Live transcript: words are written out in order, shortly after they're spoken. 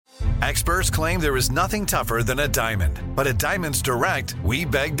Experts claim there is nothing tougher than a diamond. But at Diamonds Direct, we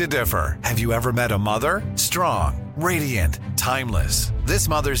beg to differ. Have you ever met a mother? Strong, radiant, timeless. This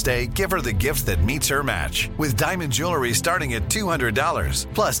Mother's Day, give her the gift that meets her match. With diamond jewelry starting at $200.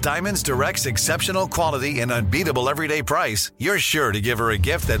 Plus, Diamonds Direct's exceptional quality and unbeatable everyday price, you're sure to give her a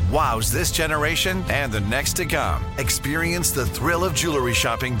gift that wows this generation and the next to come. Experience the thrill of jewelry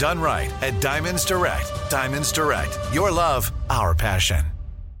shopping done right at Diamonds Direct. Diamonds Direct. Your love, our passion.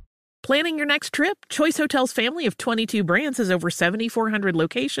 Planning your next trip? Choice Hotels' family of 22 brands has over 7,400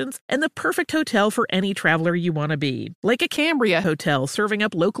 locations and the perfect hotel for any traveler you want to be. Like a Cambria Hotel, serving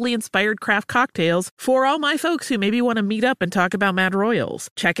up locally inspired craft cocktails for all my folks who maybe want to meet up and talk about Mad Royals.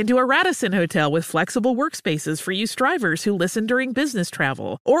 Check into a Radisson Hotel with flexible workspaces for you strivers who listen during business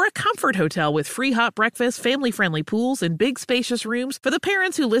travel. Or a Comfort Hotel with free hot breakfast, family-friendly pools, and big spacious rooms for the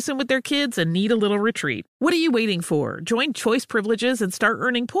parents who listen with their kids and need a little retreat. What are you waiting for? Join Choice Privileges and start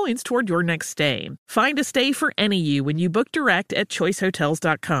earning points toward your next stay. Find a stay for any you when you book direct at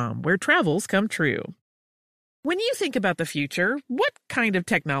choicehotels.com, where travels come true. When you think about the future, what kind of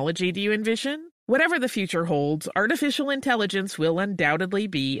technology do you envision? Whatever the future holds, artificial intelligence will undoubtedly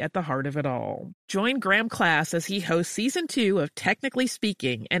be at the heart of it all. Join Graham Class as he hosts Season 2 of Technically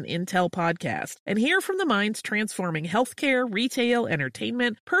Speaking, an Intel podcast, and hear from the minds transforming healthcare, retail,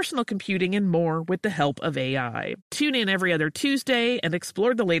 entertainment, personal computing, and more with the help of AI. Tune in every other Tuesday and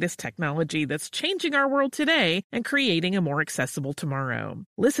explore the latest technology that's changing our world today and creating a more accessible tomorrow.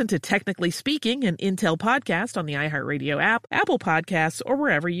 Listen to Technically Speaking, an Intel podcast on the iHeartRadio app, Apple Podcasts, or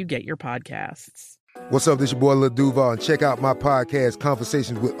wherever you get your podcasts. What's up, this your boy Lil Duval, and check out my podcast,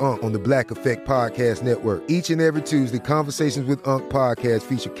 Conversations with Unc, on the Black Effect Podcast Network. Each and every Tuesday, Conversations with Unc podcast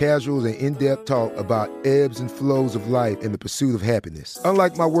feature casual and in-depth talk about ebbs and flows of life and the pursuit of happiness.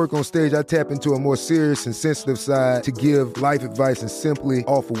 Unlike my work on stage, I tap into a more serious and sensitive side to give life advice and simply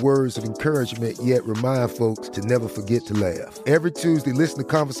offer words of encouragement, yet remind folks to never forget to laugh. Every Tuesday, listen to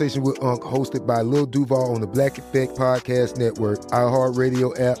Conversation with Unc, hosted by Lil Duval on the Black Effect Podcast Network,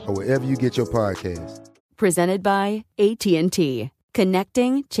 iHeartRadio app, or wherever you get your podcasts. Presented by AT&T.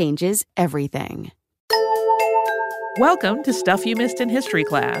 Connecting changes everything. Welcome to Stuff You Missed in History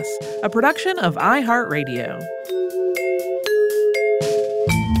Class, a production of iHeartRadio.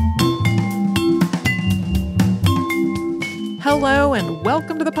 Hello and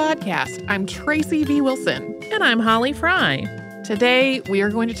welcome to the podcast. I'm Tracy V. Wilson. And I'm Holly Fry. Today we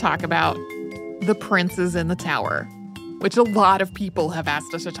are going to talk about the princes in the tower, which a lot of people have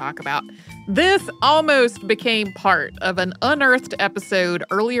asked us to talk about. This almost became part of an Unearthed episode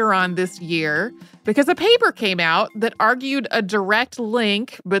earlier on this year because a paper came out that argued a direct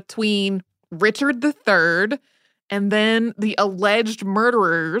link between Richard III and then the alleged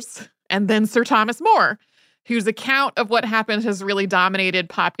murderers and then Sir Thomas More, whose account of what happened has really dominated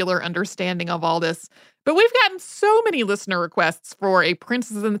popular understanding of all this. But we've gotten so many listener requests for a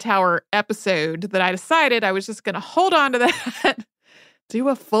Princes in the Tower episode that I decided I was just going to hold on to that, do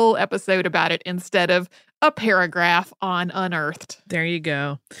a full episode about it instead of a paragraph on Unearthed. There you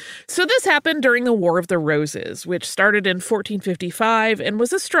go. So this happened during the War of the Roses, which started in 1455 and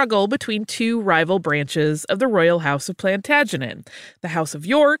was a struggle between two rival branches of the royal house of Plantagenet, the House of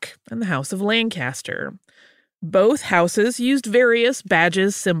York and the House of Lancaster. Both houses used various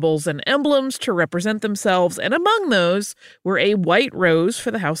badges, symbols, and emblems to represent themselves, and among those were a white rose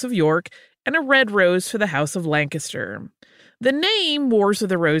for the House of York and a red rose for the House of Lancaster. The name Wars of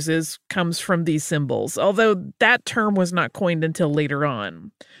the Roses comes from these symbols, although that term was not coined until later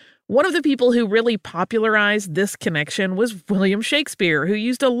on. One of the people who really popularized this connection was William Shakespeare, who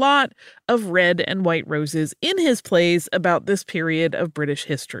used a lot of red and white roses in his plays about this period of British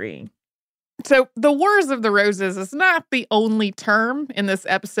history. So the Wars of the Roses is not the only term in this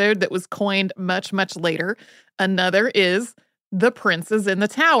episode that was coined much, much later. Another is the Princes in the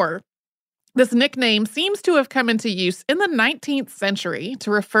Tower. This nickname seems to have come into use in the 19th century to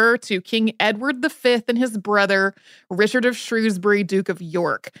refer to King Edward V and his brother, Richard of Shrewsbury, Duke of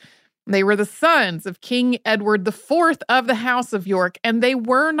York. They were the sons of King Edward IV of the House of York, and they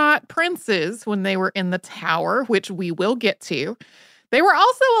were not princes when they were in the Tower, which we will get to. They were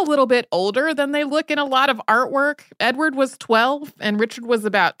also a little bit older than they look in a lot of artwork. Edward was 12 and Richard was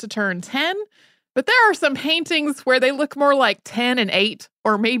about to turn 10. But there are some paintings where they look more like 10 and 8,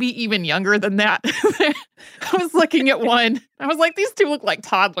 or maybe even younger than that. I was looking at one. I was like, these two look like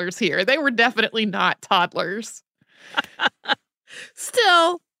toddlers here. They were definitely not toddlers.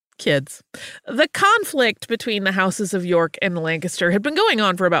 Still, Kids. The conflict between the houses of York and Lancaster had been going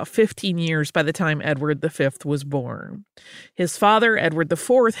on for about 15 years by the time Edward V was born. His father, Edward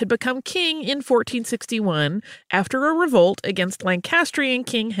IV, had become king in 1461 after a revolt against Lancastrian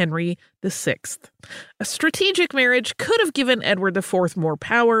King Henry VI. A strategic marriage could have given Edward IV more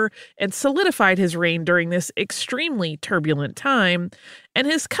power and solidified his reign during this extremely turbulent time, and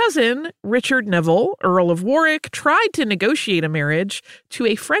his cousin, Richard Neville, Earl of Warwick, tried to negotiate a marriage to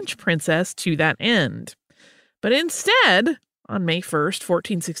a French princess to that end. But instead, on May 1st,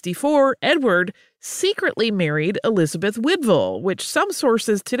 1464, Edward secretly married Elizabeth Woodville, which some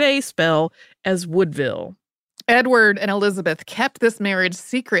sources today spell as Woodville. Edward and Elizabeth kept this marriage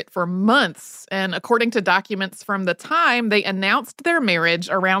secret for months, and according to documents from the time, they announced their marriage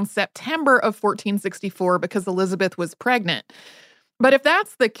around September of 1464 because Elizabeth was pregnant. But if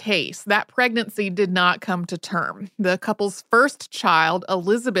that's the case, that pregnancy did not come to term. The couple's first child,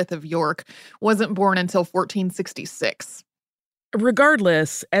 Elizabeth of York, wasn't born until 1466.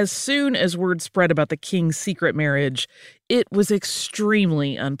 Regardless, as soon as word spread about the king's secret marriage, it was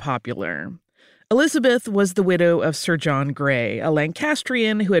extremely unpopular. Elizabeth was the widow of Sir John Grey, a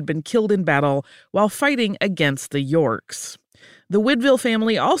Lancastrian who had been killed in battle while fighting against the Yorks. The Woodville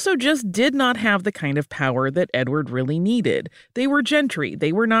family also just did not have the kind of power that Edward really needed. They were gentry,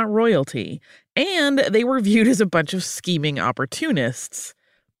 they were not royalty, and they were viewed as a bunch of scheming opportunists.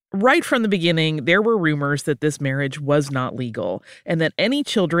 Right from the beginning, there were rumors that this marriage was not legal, and that any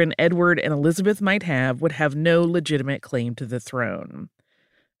children Edward and Elizabeth might have would have no legitimate claim to the throne.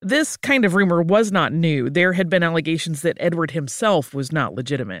 This kind of rumor was not new. There had been allegations that Edward himself was not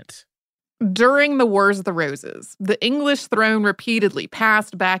legitimate. During the Wars of the Roses, the English throne repeatedly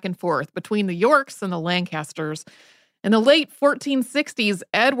passed back and forth between the Yorks and the Lancasters. In the late 1460s,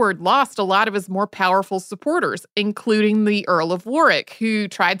 Edward lost a lot of his more powerful supporters, including the Earl of Warwick, who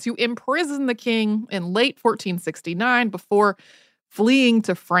tried to imprison the king in late 1469 before fleeing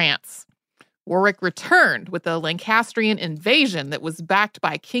to France. Warwick returned with a Lancastrian invasion that was backed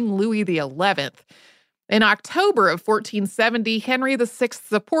by King Louis XI. In October of 1470, Henry VI's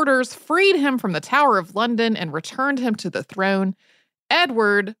supporters freed him from the Tower of London and returned him to the throne.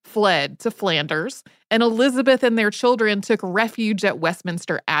 Edward fled to Flanders, and Elizabeth and their children took refuge at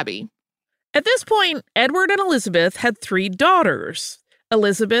Westminster Abbey. At this point, Edward and Elizabeth had 3 daughters,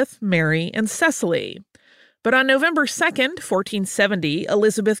 Elizabeth, Mary, and Cecily. But on November 2nd, 1470,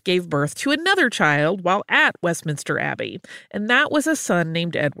 Elizabeth gave birth to another child while at Westminster Abbey, and that was a son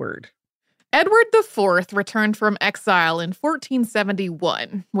named Edward. Edward IV returned from exile in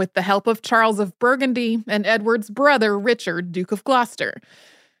 1471 with the help of Charles of Burgundy and Edward's brother Richard, Duke of Gloucester.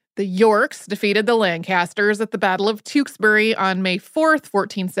 The Yorks defeated the Lancasters at the Battle of Tewkesbury on May 4th,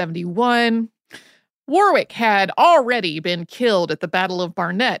 1471. Warwick had already been killed at the Battle of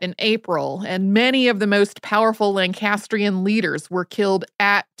Barnet in April, and many of the most powerful Lancastrian leaders were killed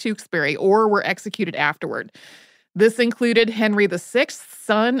at Tewkesbury or were executed afterward. This included Henry VI's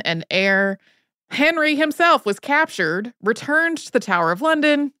son and heir. Henry himself was captured, returned to the Tower of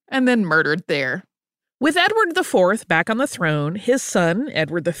London, and then murdered there. With Edward IV back on the throne, his son,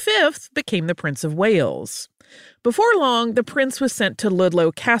 Edward V, became the Prince of Wales. Before long, the prince was sent to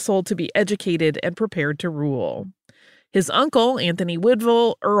Ludlow Castle to be educated and prepared to rule. His uncle, Anthony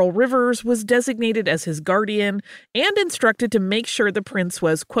Woodville, Earl Rivers, was designated as his guardian and instructed to make sure the prince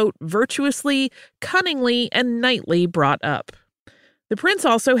was, quote, virtuously, cunningly, and knightly brought up. The prince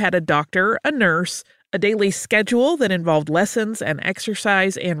also had a doctor, a nurse, a daily schedule that involved lessons and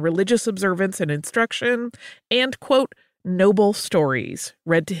exercise and religious observance and instruction, and, quote, noble stories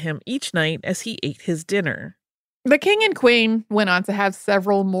read to him each night as he ate his dinner. The king and queen went on to have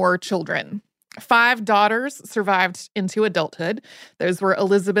several more children. 5 daughters survived into adulthood. Those were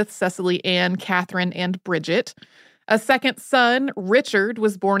Elizabeth, Cecily, Anne, Catherine, and Bridget. A second son, Richard,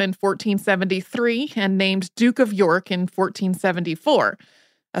 was born in 1473 and named Duke of York in 1474.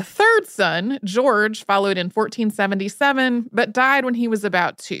 A third son, George, followed in 1477, but died when he was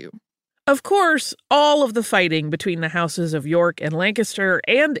about 2. Of course, all of the fighting between the houses of York and Lancaster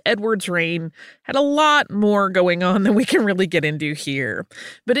and Edward's reign had a lot more going on than we can really get into here.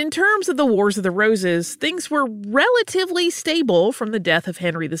 But in terms of the Wars of the Roses, things were relatively stable from the death of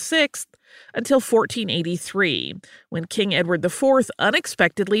Henry VI until 1483, when King Edward IV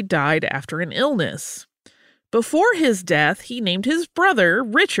unexpectedly died after an illness. Before his death, he named his brother,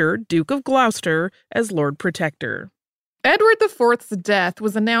 Richard, Duke of Gloucester, as Lord Protector. Edward IV's death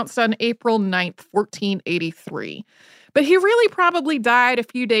was announced on April 9th, 1483, but he really probably died a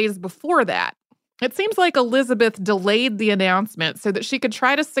few days before that. It seems like Elizabeth delayed the announcement so that she could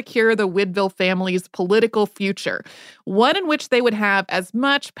try to secure the Woodville family's political future, one in which they would have as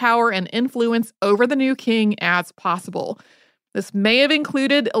much power and influence over the new king as possible. This may have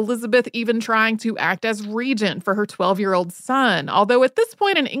included Elizabeth even trying to act as regent for her 12-year-old son, although at this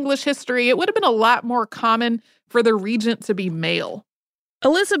point in English history, it would have been a lot more common for the regent to be male.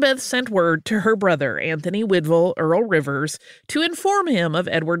 Elizabeth sent word to her brother, Anthony Woodville, Earl Rivers, to inform him of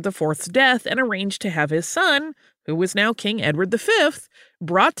Edward IV's death and arranged to have his son, who was now King Edward V,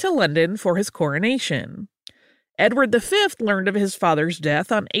 brought to London for his coronation. Edward V learned of his father's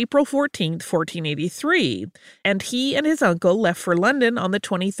death on April 14, 1483, and he and his uncle left for London on the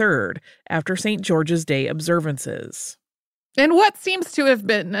 23rd, after St. George's Day observances. In what seems to have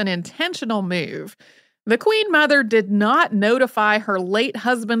been an intentional move, the Queen Mother did not notify her late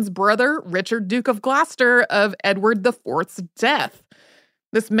husband's brother, Richard, Duke of Gloucester, of Edward IV's death.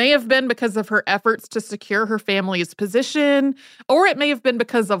 This may have been because of her efforts to secure her family's position, or it may have been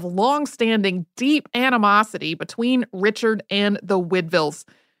because of long-standing deep animosity between Richard and the Woodvilles.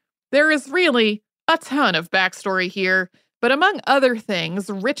 There is really a ton of backstory here, but among other things,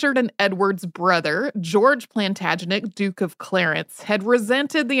 Richard and Edward's brother, George Plantagenet, Duke of Clarence, had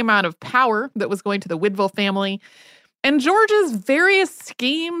resented the amount of power that was going to the Woodville family, and George's various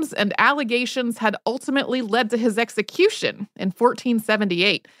schemes and allegations had ultimately led to his execution in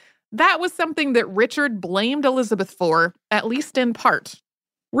 1478. That was something that Richard blamed Elizabeth for, at least in part.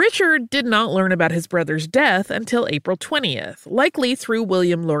 Richard did not learn about his brother's death until April 20th, likely through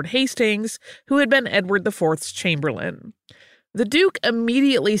William Lord Hastings, who had been Edward IV's chamberlain. The Duke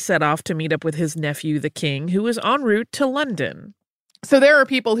immediately set off to meet up with his nephew, the king, who was en route to London. So there are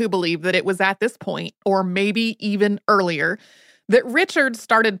people who believe that it was at this point, or maybe even earlier, that Richard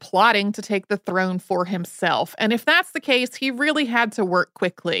started plotting to take the throne for himself. And if that's the case, he really had to work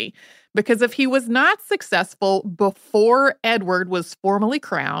quickly, because if he was not successful before Edward was formally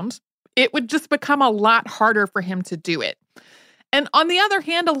crowned, it would just become a lot harder for him to do it. And on the other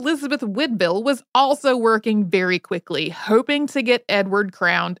hand, Elizabeth Woodville was also working very quickly, hoping to get Edward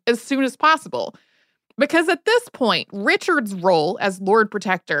crowned as soon as possible. Because at this point, Richard's role as Lord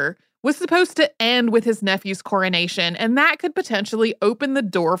Protector was supposed to end with his nephew's coronation, and that could potentially open the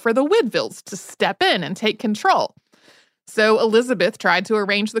door for the Woodvilles to step in and take control. So Elizabeth tried to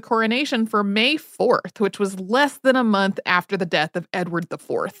arrange the coronation for May 4th, which was less than a month after the death of Edward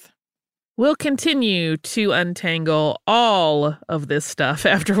IV. We'll continue to untangle all of this stuff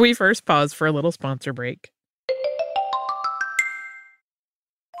after we first pause for a little sponsor break.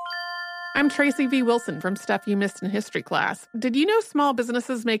 I'm Tracy V. Wilson from Stuff You Missed in History Class. Did you know small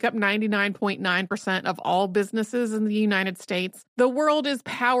businesses make up 99.9% of all businesses in the United States? The world is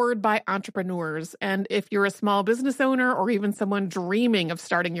powered by entrepreneurs, and if you're a small business owner or even someone dreaming of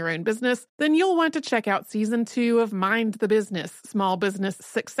starting your own business, then you'll want to check out Season 2 of Mind the Business, Small Business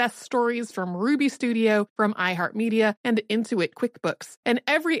Success Stories from Ruby Studio, from iHeartMedia, and Intuit QuickBooks. And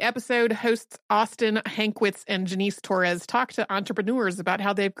every episode, hosts Austin Hankwitz and Janice Torres talk to entrepreneurs about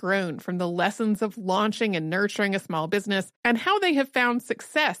how they've grown from the lessons of launching and nurturing a small business and how they have found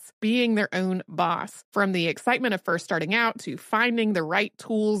success being their own boss. From the excitement of first starting out to finding the right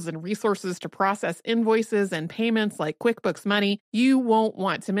tools and resources to process invoices and payments like QuickBooks Money, you won't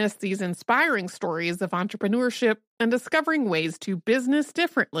want to miss these inspiring stories of entrepreneurship and discovering ways to business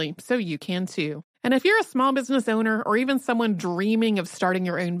differently so you can too. And if you're a small business owner or even someone dreaming of starting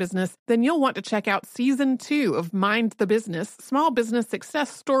your own business, then you'll want to check out Season 2 of Mind the Business, Small Business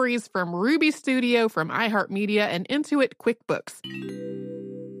Success Stories from Ruby Studio, from iHeartMedia, and Intuit QuickBooks.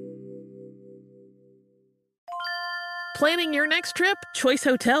 Planning your next trip? Choice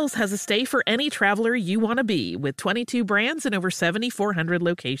Hotels has a stay for any traveler you want to be, with 22 brands and over 7,400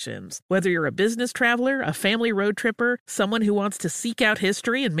 locations. Whether you're a business traveler, a family road tripper, someone who wants to seek out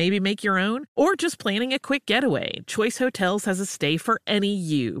history and maybe make your own, or just planning a quick getaway, Choice Hotels has a stay for any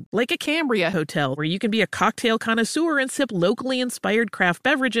you. Like a Cambria Hotel, where you can be a cocktail connoisseur and sip locally inspired craft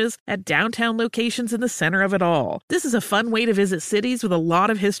beverages at downtown locations in the center of it all. This is a fun way to visit cities with a lot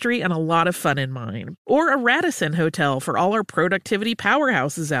of history and a lot of fun in mind. Or a Radisson Hotel for all our productivity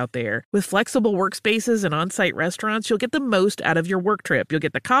powerhouses out there. With flexible workspaces and on-site restaurants, you'll get the most out of your work trip. You'll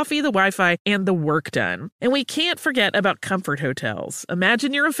get the coffee, the Wi-Fi, and the work done. And we can't forget about Comfort Hotels.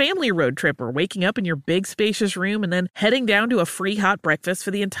 Imagine you're a family road tripper, waking up in your big spacious room and then heading down to a free hot breakfast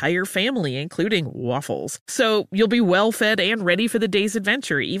for the entire family, including waffles. So you'll be well fed and ready for the day's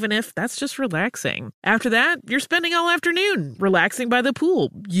adventure, even if that's just relaxing. After that, you're spending all afternoon relaxing by the pool.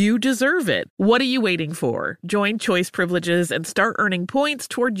 You deserve it. What are you waiting for? Join Choice privileges and start earning points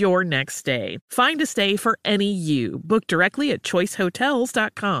toward your next stay. Find a stay for any you. Book directly at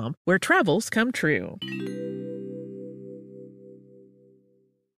choicehotels.com, where travels come true.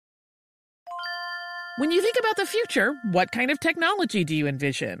 When you think about the future, what kind of technology do you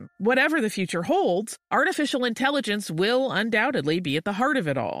envision? Whatever the future holds, artificial intelligence will undoubtedly be at the heart of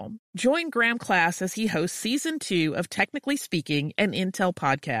it all. Join Graham Class as he hosts Season 2 of Technically Speaking, an Intel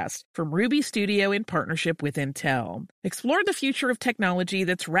podcast from Ruby Studio in partnership with Intel. Explore the future of technology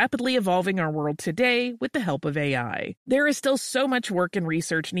that's rapidly evolving our world today with the help of AI. There is still so much work and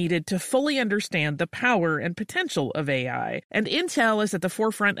research needed to fully understand the power and potential of AI, and Intel is at the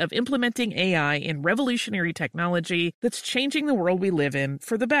forefront of implementing AI in revolutionary technology that's changing the world we live in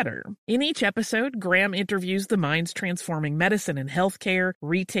for the better. In each episode, Graham interviews the minds transforming medicine and healthcare,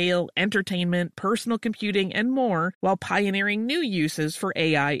 retail, entertainment, personal computing, and more, while pioneering new uses for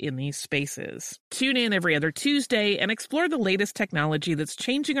AI in these spaces. Tune in every other Tuesday and explore the latest technology that's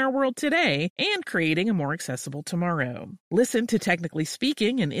changing our world today and creating a more accessible tomorrow. Listen to Technically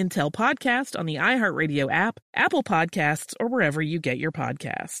Speaking, an Intel podcast on the iHeartRadio app, Apple Podcasts, or wherever you get your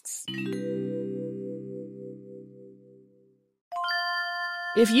podcasts.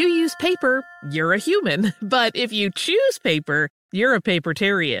 If you use paper, you're a human. But if you choose paper, you're a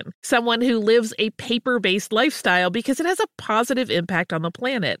papertarian, someone who lives a paper-based lifestyle because it has a positive impact on the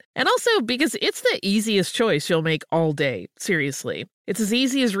planet. And also because it's the easiest choice you'll make all day. Seriously. It's as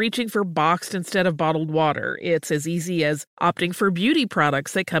easy as reaching for boxed instead of bottled water. It's as easy as opting for beauty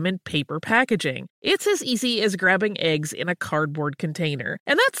products that come in paper packaging. It's as easy as grabbing eggs in a cardboard container.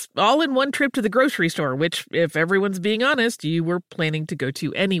 And that's all in one trip to the grocery store, which, if everyone's being honest, you were planning to go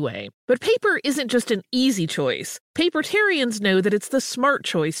to anyway. But paper isn't just an easy choice. Papertarians know that it's the smart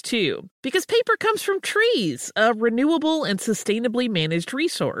choice, too. Because paper comes from trees, a renewable and sustainably managed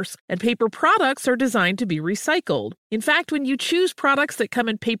resource, and paper products are designed to be recycled. In fact, when you choose products that come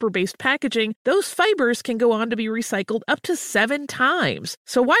in paper-based packaging, those fibers can go on to be recycled up to 7 times.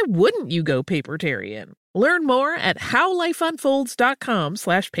 So why wouldn't you go papertarian? Learn more at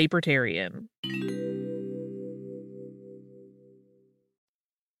howlifeunfolds.com/papertarian.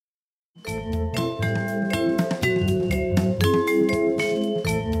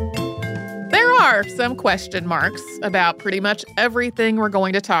 There are some question marks about pretty much everything we're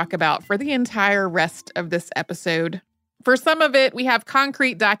going to talk about for the entire rest of this episode. For some of it, we have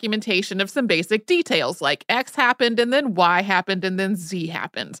concrete documentation of some basic details, like X happened and then Y happened and then Z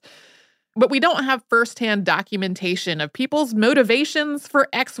happened. But we don't have firsthand documentation of people's motivations for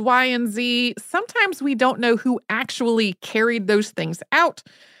X, Y, and Z. Sometimes we don't know who actually carried those things out.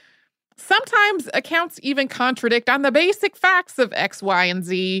 Sometimes accounts even contradict on the basic facts of X, Y, and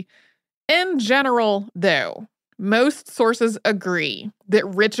Z. In general, though, most sources agree that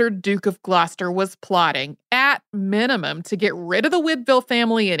Richard, Duke of Gloucester, was plotting, at minimum, to get rid of the Woodville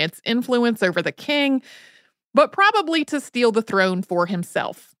family and its influence over the king, but probably to steal the throne for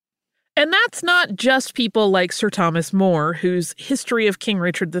himself. And that's not just people like Sir Thomas More, whose History of King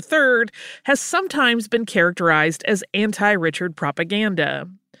Richard III has sometimes been characterized as anti-Richard propaganda.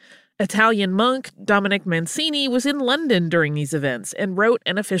 Italian monk Dominic Mancini was in London during these events and wrote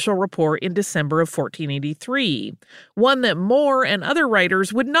an official report in December of 1483, one that More and other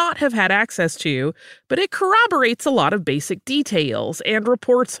writers would not have had access to, but it corroborates a lot of basic details and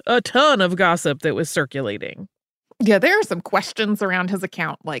reports a ton of gossip that was circulating. Yeah, there are some questions around his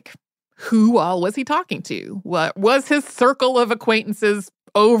account, like who all was he talking to? What was his circle of acquaintances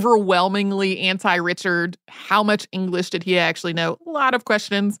overwhelmingly anti-Richard? How much English did he actually know? A lot of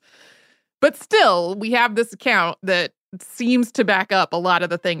questions. But still, we have this account that seems to back up a lot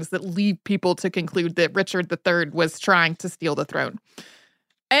of the things that lead people to conclude that Richard III was trying to steal the throne.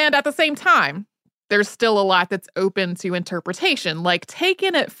 And at the same time, there's still a lot that's open to interpretation, like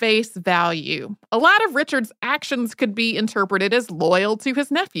taken at face value. A lot of Richard's actions could be interpreted as loyal to his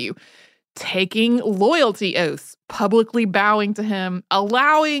nephew, taking loyalty oaths, publicly bowing to him,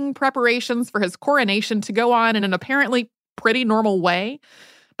 allowing preparations for his coronation to go on in an apparently pretty normal way.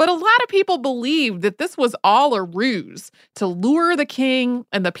 But a lot of people believed that this was all a ruse to lure the king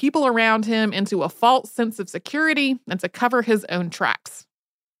and the people around him into a false sense of security and to cover his own tracks.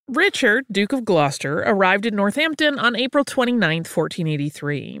 Richard, Duke of Gloucester, arrived in Northampton on April 29,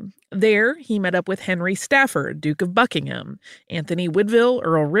 1483. There, he met up with Henry Stafford, Duke of Buckingham, Anthony Woodville,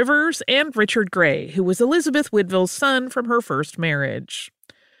 Earl Rivers, and Richard Grey, who was Elizabeth Woodville's son from her first marriage.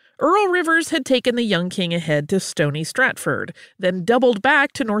 Earl Rivers had taken the young king ahead to Stony Stratford, then doubled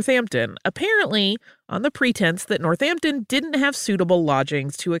back to Northampton, apparently on the pretense that Northampton didn't have suitable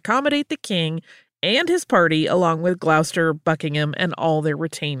lodgings to accommodate the king and his party, along with Gloucester, Buckingham, and all their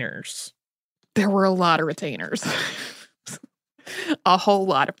retainers. There were a lot of retainers. A whole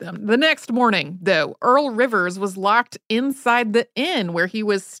lot of them. The next morning, though, Earl Rivers was locked inside the inn where he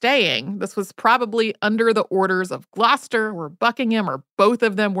was staying. This was probably under the orders of Gloucester or Buckingham, or both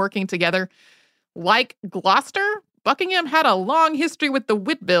of them working together. Like Gloucester, Buckingham had a long history with the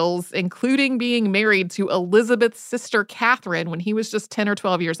Whitvilles, including being married to Elizabeth's sister Catherine when he was just 10 or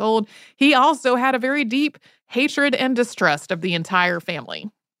 12 years old. He also had a very deep hatred and distrust of the entire family.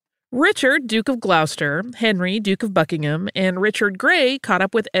 Richard, Duke of Gloucester, Henry, Duke of Buckingham, and Richard Grey caught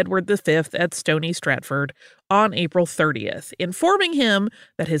up with Edward V at Stony Stratford on April 30th, informing him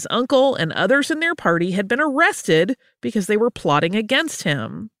that his uncle and others in their party had been arrested because they were plotting against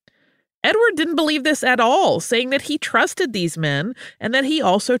him. Edward didn't believe this at all, saying that he trusted these men and that he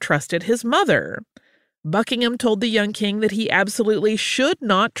also trusted his mother. Buckingham told the young king that he absolutely should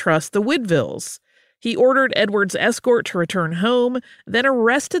not trust the Woodvilles. He ordered Edward's escort to return home, then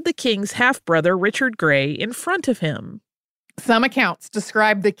arrested the king's half-brother, Richard Grey, in front of him. Some accounts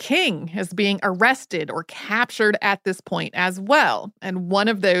describe the king as being arrested or captured at this point as well, and one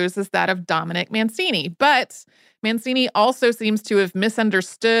of those is that of Dominic Mancini. But Mancini also seems to have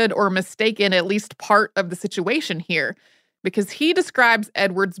misunderstood or mistaken at least part of the situation here, because he describes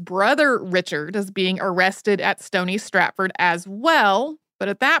Edward's brother, Richard, as being arrested at Stony Stratford as well, but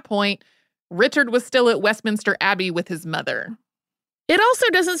at that point, Richard was still at Westminster Abbey with his mother. It also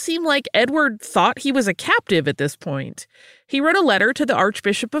doesn't seem like Edward thought he was a captive at this point. He wrote a letter to the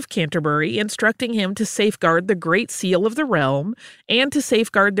Archbishop of Canterbury instructing him to safeguard the Great Seal of the realm and to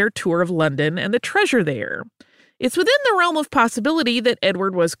safeguard their tour of London and the treasure there. It's within the realm of possibility that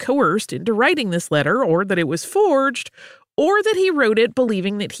Edward was coerced into writing this letter, or that it was forged, or that he wrote it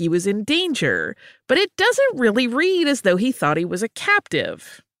believing that he was in danger. But it doesn't really read as though he thought he was a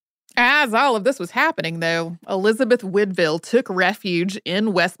captive. As all of this was happening, though, Elizabeth Woodville took refuge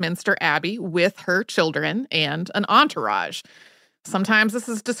in Westminster Abbey with her children and an entourage. Sometimes this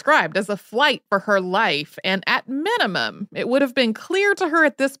is described as a flight for her life, and at minimum, it would have been clear to her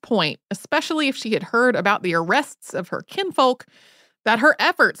at this point, especially if she had heard about the arrests of her kinfolk, that her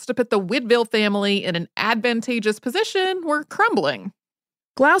efforts to put the Woodville family in an advantageous position were crumbling.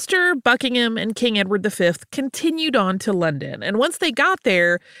 Gloucester, Buckingham, and King Edward V continued on to London, and once they got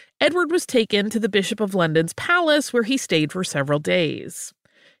there, Edward was taken to the Bishop of London's palace, where he stayed for several days.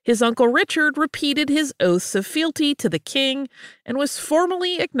 His uncle Richard repeated his oaths of fealty to the king and was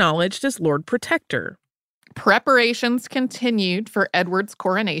formally acknowledged as Lord Protector. Preparations continued for Edward's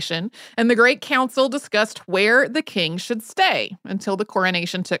coronation, and the Great Council discussed where the king should stay until the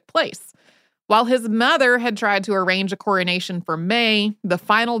coronation took place. While his mother had tried to arrange a coronation for May, the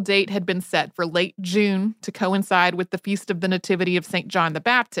final date had been set for late June to coincide with the Feast of the Nativity of St. John the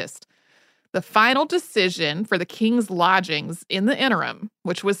Baptist. The final decision for the king's lodgings in the interim,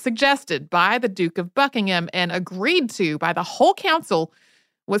 which was suggested by the Duke of Buckingham and agreed to by the whole council,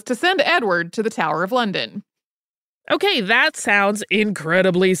 was to send Edward to the Tower of London. Okay, that sounds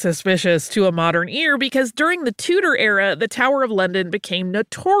incredibly suspicious to a modern ear, because during the Tudor era, the Tower of London became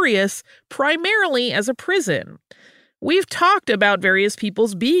notorious primarily as a prison. We've talked about various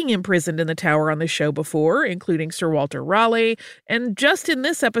peoples being imprisoned in the Tower on the show before, including Sir Walter Raleigh, and just in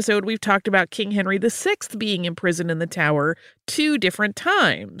this episode, we've talked about King Henry VI being imprisoned in the Tower 2 different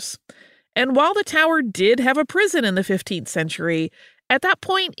times. And while the Tower did have a prison in the 15th century, at that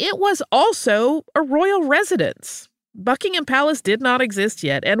point, it was also a royal residence. Buckingham Palace did not exist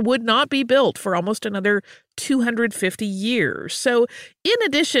yet and would not be built for almost another 250 years. So, in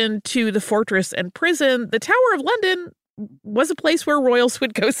addition to the fortress and prison, the Tower of London was a place where royals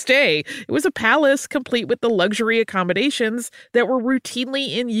would go stay. It was a palace complete with the luxury accommodations that were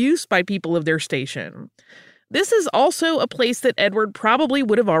routinely in use by people of their station. This is also a place that Edward probably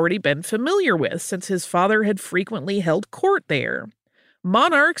would have already been familiar with, since his father had frequently held court there.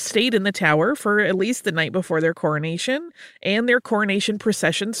 Monarchs stayed in the Tower for at least the night before their coronation, and their coronation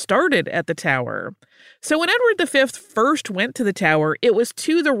procession started at the Tower. So when Edward V first went to the Tower, it was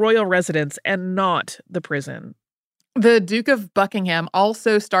to the royal residence and not the prison. The Duke of Buckingham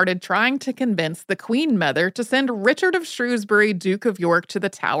also started trying to convince the Queen Mother to send Richard of Shrewsbury, Duke of York, to the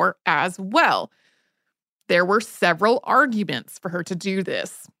Tower as well. There were several arguments for her to do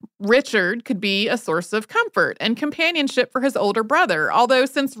this. Richard could be a source of comfort and companionship for his older brother, although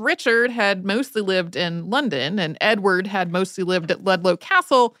since Richard had mostly lived in London and Edward had mostly lived at Ludlow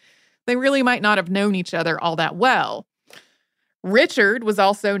Castle, they really might not have known each other all that well. Richard was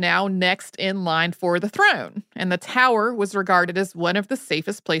also now next in line for the throne, and the Tower was regarded as one of the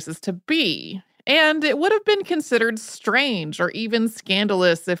safest places to be. And it would have been considered strange or even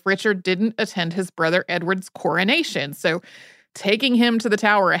scandalous if Richard didn't attend his brother Edward's coronation. So taking him to the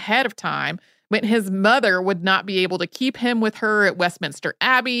Tower ahead of time But his mother would not be able to keep him with her at Westminster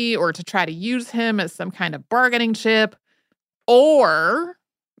Abbey or to try to use him as some kind of bargaining chip. Or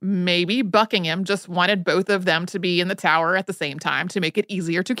maybe Buckingham just wanted both of them to be in the Tower at the same time to make it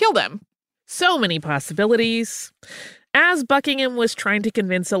easier to kill them. So many possibilities. As Buckingham was trying to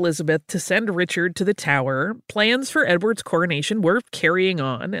convince Elizabeth to send Richard to the Tower, plans for Edward's coronation were carrying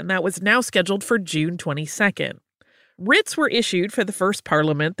on, and that was now scheduled for June 22nd. Writs were issued for the first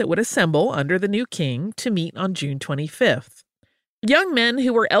Parliament that would assemble under the new king to meet on June 25th. Young men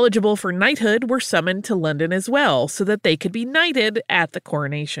who were eligible for knighthood were summoned to London as well so that they could be knighted at the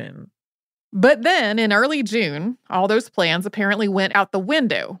coronation. But then, in early June, all those plans apparently went out the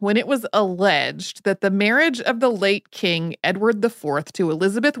window when it was alleged that the marriage of the late King Edward IV to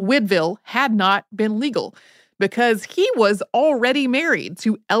Elizabeth Woodville had not been legal because he was already married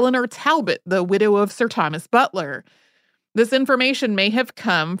to Eleanor Talbot, the widow of Sir Thomas Butler. This information may have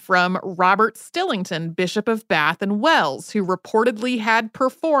come from Robert Stillington, Bishop of Bath and Wells, who reportedly had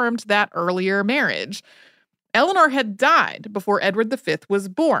performed that earlier marriage. Eleanor had died before Edward V was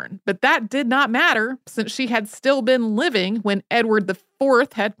born, but that did not matter since she had still been living when Edward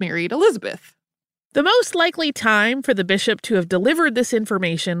IV had married Elizabeth. The most likely time for the bishop to have delivered this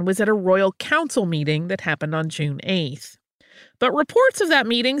information was at a royal council meeting that happened on June 8th. But reports of that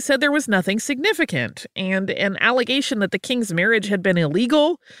meeting said there was nothing significant, and an allegation that the king's marriage had been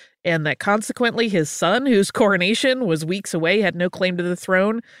illegal, and that consequently his son, whose coronation was weeks away, had no claim to the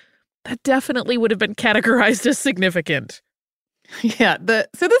throne, that definitely would have been categorized as significant. Yeah,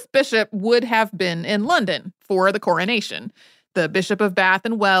 so this bishop would have been in London for the coronation. The Bishop of Bath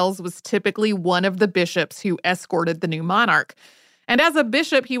and Wells was typically one of the bishops who escorted the new monarch. And as a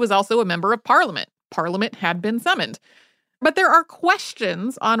bishop, he was also a member of Parliament. Parliament had been summoned. But there are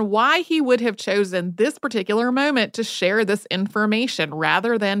questions on why he would have chosen this particular moment to share this information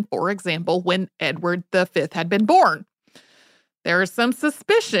rather than, for example, when Edward V had been born. There is some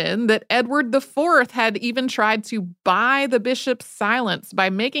suspicion that Edward IV had even tried to buy the bishop's silence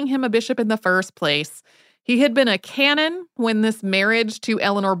by making him a bishop in the first place. He had been a canon when this marriage to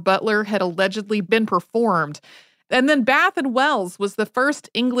Eleanor Butler had allegedly been performed. And then Bath and Wells was the first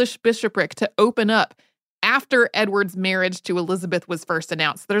English bishopric to open up after Edward's marriage to Elizabeth was first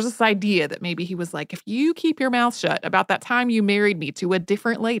announced. There's this idea that maybe he was like, if you keep your mouth shut about that time you married me to a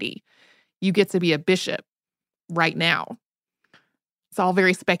different lady, you get to be a bishop right now. It's all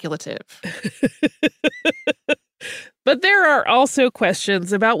very speculative. But there are also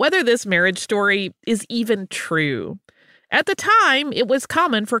questions about whether this marriage story is even true. At the time, it was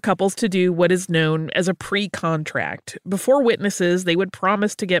common for couples to do what is known as a pre-contract. Before witnesses, they would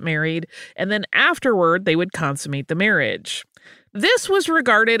promise to get married, and then afterward, they would consummate the marriage. This was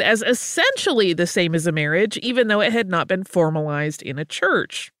regarded as essentially the same as a marriage, even though it had not been formalized in a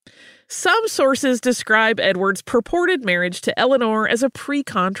church. Some sources describe Edward's purported marriage to Eleanor as a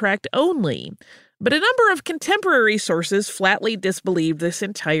pre-contract only, but a number of contemporary sources flatly disbelieved this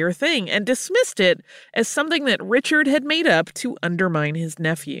entire thing and dismissed it as something that Richard had made up to undermine his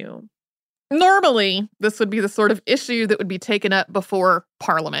nephew. Normally, this would be the sort of issue that would be taken up before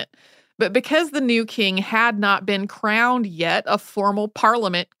Parliament. But because the new king had not been crowned yet, a formal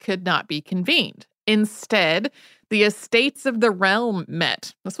Parliament could not be convened. Instead, the Estates of the Realm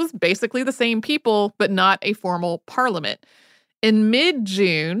met. This was basically the same people, but not a formal Parliament. In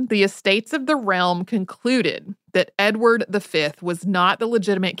mid-June, the Estates of the Realm concluded that Edward V was not the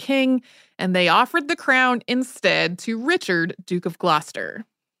legitimate king, and they offered the crown instead to Richard, Duke of Gloucester.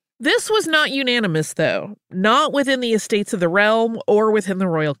 This was not unanimous, though, not within the Estates of the Realm or within the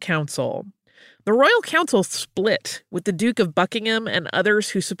Royal Council. The Royal Council split, with the Duke of Buckingham and others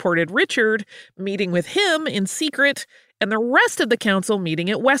who supported Richard meeting with him in secret, and the rest of the council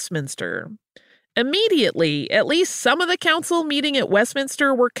meeting at Westminster. Immediately, at least some of the council meeting at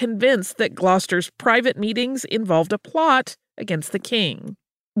Westminster were convinced that Gloucester's private meetings involved a plot against the king.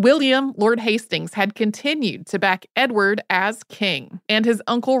 William, Lord Hastings, had continued to back Edward as king and his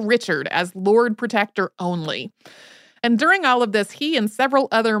uncle Richard as Lord Protector only. And during all of this, he and several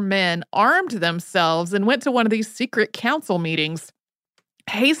other men armed themselves and went to one of these secret council meetings.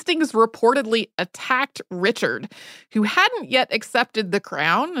 Hastings reportedly attacked Richard, who hadn't yet accepted the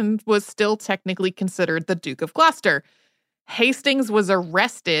crown and was still technically considered the Duke of Gloucester. Hastings was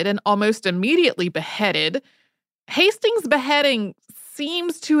arrested and almost immediately beheaded. Hastings' beheading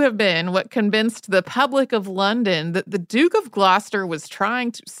seems to have been what convinced the public of London that the Duke of Gloucester was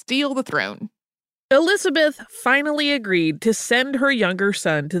trying to steal the throne. Elizabeth finally agreed to send her younger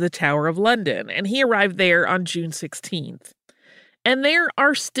son to the Tower of London, and he arrived there on June 16th. And there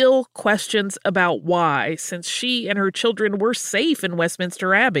are still questions about why, since she and her children were safe in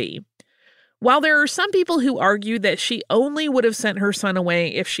Westminster Abbey. While there are some people who argue that she only would have sent her son away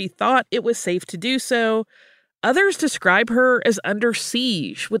if she thought it was safe to do so, others describe her as under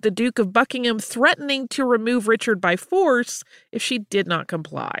siege, with the Duke of Buckingham threatening to remove Richard by force if she did not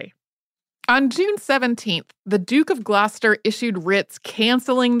comply. On June 17th, the Duke of Gloucester issued writs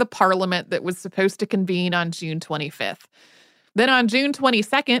canceling the Parliament that was supposed to convene on June 25th. Then on June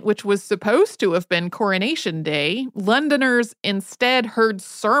 22nd, which was supposed to have been Coronation Day, Londoners instead heard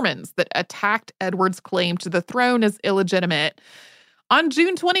sermons that attacked Edward's claim to the throne as illegitimate. On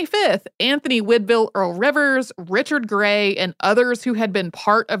June 25th, Anthony Woodville Earl Rivers, Richard Grey, and others who had been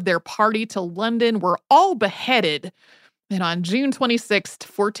part of their party to London were all beheaded. And on June 26th,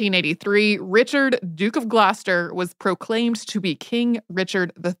 1483, Richard, Duke of Gloucester, was proclaimed to be King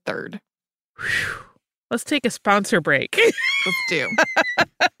Richard III. Whew. Let's take a sponsor break. Let's do.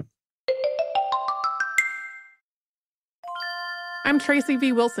 I'm Tracy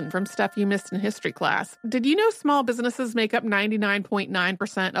V. Wilson from Stuff You Missed in History Class. Did you know small businesses make up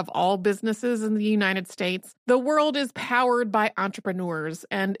 99.9% of all businesses in the United States? The world is powered by entrepreneurs,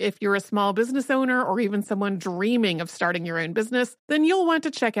 and if you're a small business owner or even someone dreaming of starting your own business, then you'll want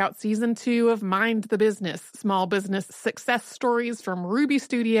to check out Season 2 of Mind the Business, Small Business Success Stories from Ruby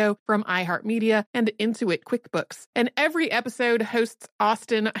Studio, from iHeartMedia, and Intuit QuickBooks. And every episode, hosts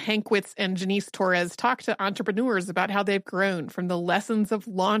Austin Hankwitz and Janice Torres talk to entrepreneurs about how they've grown from the lessons of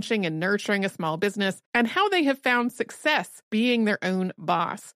launching and nurturing a small business and how they have found success being their own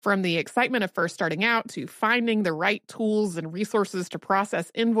boss. From the excitement of first starting out to finding the right tools and resources to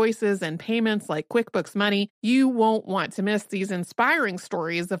process invoices and payments like QuickBooks Money, you won't want to miss these inspiring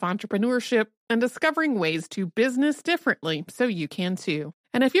stories of entrepreneurship and discovering ways to business differently so you can too.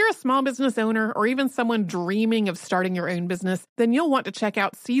 And if you're a small business owner or even someone dreaming of starting your own business, then you'll want to check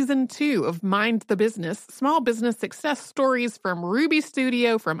out Season 2 of Mind the Business, Small Business Success Stories from Ruby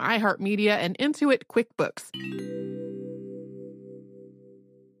Studio, from iHeartMedia, and Intuit QuickBooks.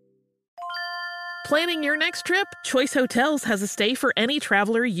 Planning your next trip? Choice Hotels has a stay for any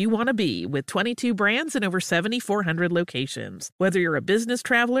traveler you want to be, with 22 brands and over 7,400 locations. Whether you're a business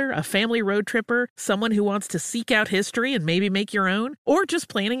traveler, a family road tripper, someone who wants to seek out history and maybe make your own, or just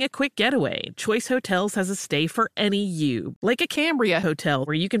planning a quick getaway, Choice Hotels has a stay for any you. Like a Cambria Hotel,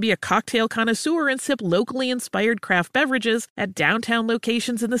 where you can be a cocktail connoisseur and sip locally inspired craft beverages at downtown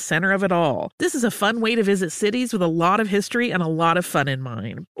locations in the center of it all. This is a fun way to visit cities with a lot of history and a lot of fun in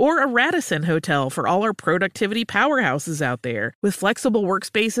mind. Or a Radisson Hotel for all our productivity powerhouses out there. With flexible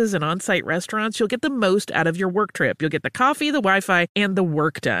workspaces and on-site restaurants, you'll get the most out of your work trip. You'll get the coffee, the Wi-Fi, and the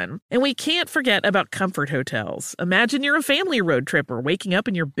work done. And we can't forget about Comfort Hotels. Imagine you're a family road tripper, waking up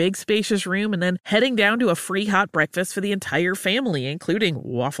in your big spacious room and then heading down to a free hot breakfast for the entire family, including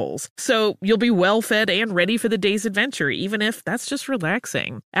waffles. So you'll be well fed and ready for the day's adventure, even if that's just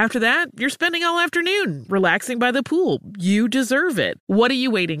relaxing. After that, you're spending all afternoon relaxing by the pool. You deserve it. What are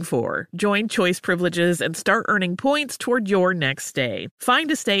you waiting for? Join Choice Privileges and start earning points toward your next stay.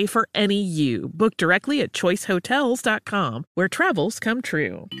 Find a stay for any you. Book directly at choicehotels.com, where travels come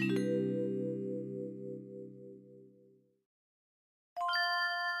true.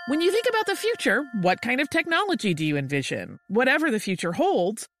 When you think about the future, what kind of technology do you envision? Whatever the future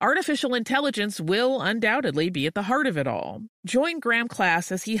holds, artificial intelligence will undoubtedly be at the heart of it all. Join Graham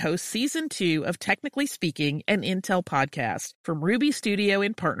Class as he hosts Season 2 of Technically Speaking, an Intel podcast from Ruby Studio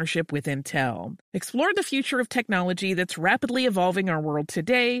in partnership with Intel. Explore the future of technology that's rapidly evolving our world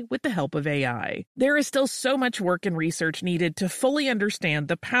today with the help of AI. There is still so much work and research needed to fully understand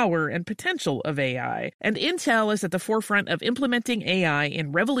the power and potential of AI, and Intel is at the forefront of implementing AI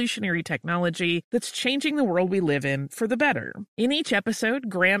in revolutionary technology that's changing the world we live in for the better. In each episode,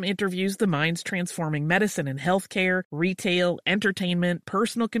 Graham interviews the minds transforming medicine and healthcare, retail, entertainment,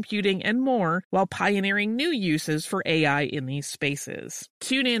 personal computing, and more, while pioneering new uses for AI in these spaces.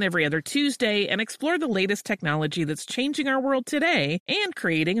 Tune in every other Tuesday and explore the latest technology that's changing our world today and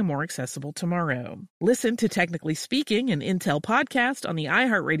creating a more accessible tomorrow. Listen to Technically Speaking, an Intel podcast on the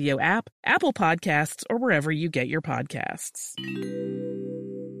iHeartRadio app, Apple Podcasts, or wherever you get your podcasts.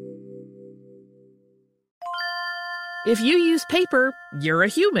 If you use paper, you're a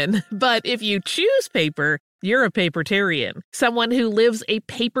human. But if you choose paper, you're a papertarian, someone who lives a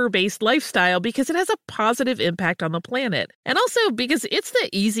paper-based lifestyle because it has a positive impact on the planet. And also because it's the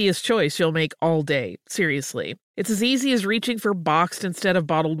easiest choice you'll make all day. Seriously. It's as easy as reaching for boxed instead of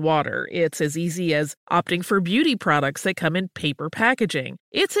bottled water. It's as easy as opting for beauty products that come in paper packaging.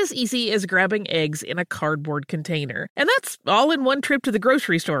 It's as easy as grabbing eggs in a cardboard container. And that's all in one trip to the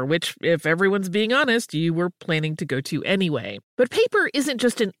grocery store, which, if everyone's being honest, you were planning to go to anyway. But paper isn't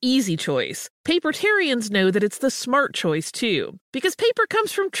just an easy choice. Papertarians know that it's the smart choice, too. Because paper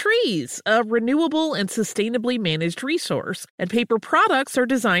comes from trees, a renewable and sustainably managed resource. And paper products are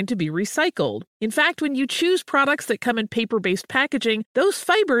designed to be recycled. In fact, when you choose products that come in paper-based packaging, those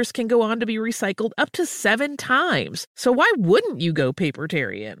fibers can go on to be recycled up to 7 times. So why wouldn't you go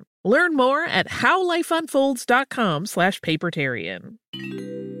papertarian? Learn more at howlifeunfolds.com/papertarian.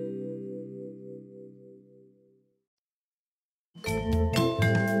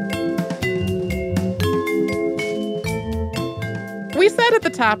 We said at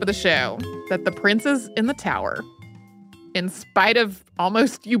the top of the show that the princes in the tower, in spite of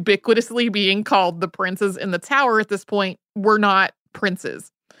almost ubiquitously being called the princes in the tower at this point, were not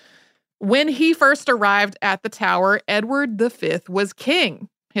princes. When he first arrived at the tower, Edward V was king.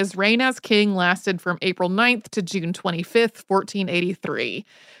 His reign as king lasted from April 9th to June 25th, 1483.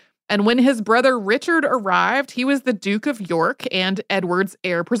 And when his brother Richard arrived, he was the Duke of York and Edward's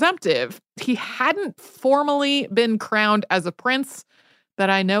heir presumptive. He hadn't formally been crowned as a prince that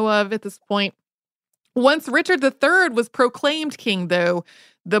I know of at this point. Once Richard III was proclaimed king, though,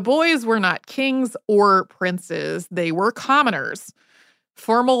 the boys were not kings or princes. They were commoners.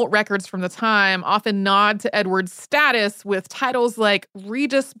 Formal records from the time often nod to Edward's status with titles like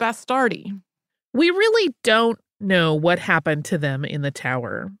Regus Bastardi. We really don't know what happened to them in the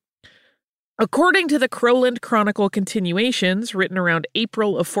tower. According to the Crowland Chronicle continuations, written around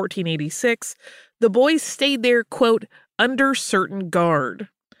April of 1486, the boys stayed there, quote, under certain guard.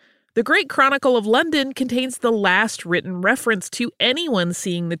 The Great Chronicle of London contains the last written reference to anyone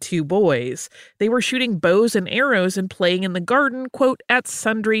seeing the two boys. They were shooting bows and arrows and playing in the garden, quote, at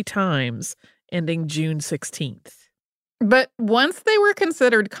sundry times, ending June 16th. But once they were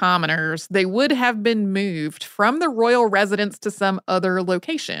considered commoners, they would have been moved from the royal residence to some other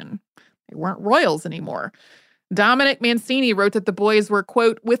location. They weren't royals anymore. Dominic Mancini wrote that the boys were,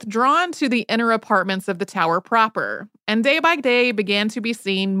 quote, withdrawn to the inner apartments of the tower proper, and day by day began to be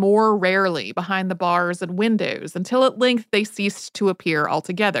seen more rarely behind the bars and windows until at length they ceased to appear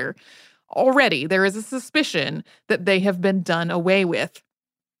altogether. Already there is a suspicion that they have been done away with.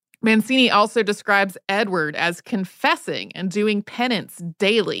 Mancini also describes Edward as confessing and doing penance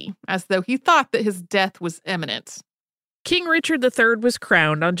daily, as though he thought that his death was imminent. King Richard III was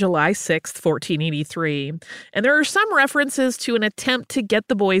crowned on July 6, 1483, and there are some references to an attempt to get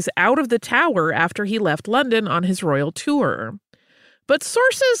the boys out of the tower after he left London on his royal tour. But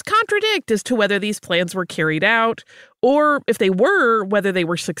sources contradict as to whether these plans were carried out, or if they were, whether they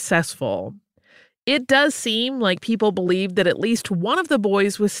were successful. It does seem like people believed that at least one of the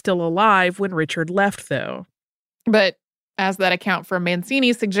boys was still alive when Richard left, though. But as that account from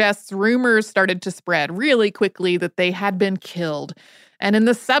Mancini suggests, rumors started to spread really quickly that they had been killed. And in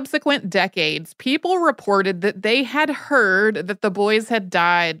the subsequent decades, people reported that they had heard that the boys had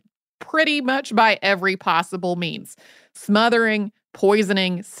died pretty much by every possible means. Smothering,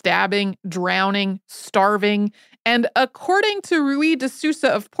 poisoning, stabbing, drowning, starving, and according to Rui de Sousa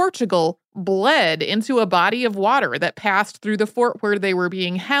of Portugal, bled into a body of water that passed through the fort where they were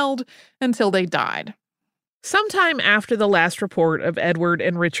being held until they died. Sometime after the last report of Edward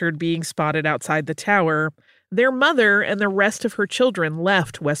and Richard being spotted outside the tower, their mother and the rest of her children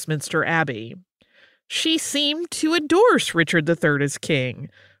left Westminster Abbey. She seemed to endorse Richard III as king,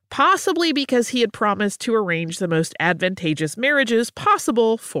 possibly because he had promised to arrange the most advantageous marriages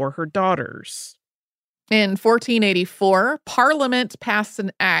possible for her daughters. In 1484, Parliament passed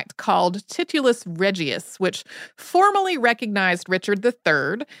an act called Titulus Regius, which formally recognized Richard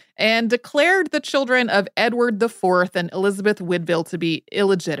III and declared the children of Edward IV and Elizabeth Woodville to be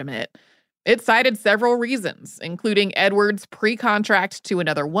illegitimate. It cited several reasons, including Edward's pre-contract to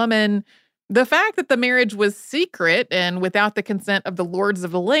another woman, the fact that the marriage was secret and without the consent of the lords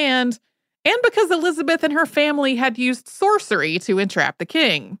of the land, and because Elizabeth and her family had used sorcery to entrap the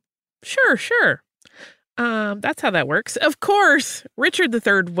king. Sure. That's how that works. Of course, Richard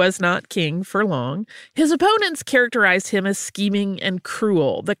III was not king for long. His opponents characterized him as scheming and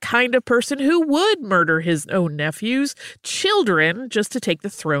cruel, the kind of person who would murder his own nephews, children, just to take the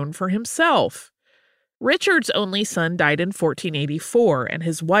throne for himself. Richard's only son died in 1484 and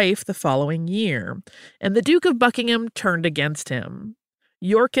his wife the following year, and the Duke of Buckingham turned against him.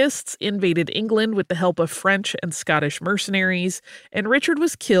 Yorkists invaded England with the help of French and Scottish mercenaries, and Richard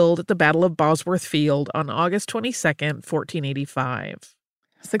was killed at the Battle of Bosworth Field on August 22, 1485.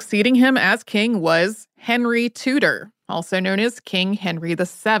 Succeeding him as king was Henry Tudor, also known as King Henry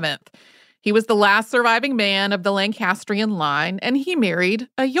VII. He was the last surviving man of the Lancastrian line, and he married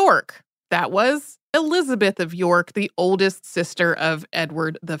a York. That was Elizabeth of York, the oldest sister of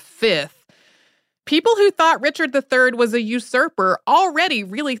Edward V. People who thought Richard III was a usurper already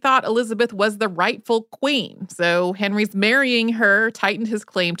really thought Elizabeth was the rightful queen, so Henry's marrying her tightened his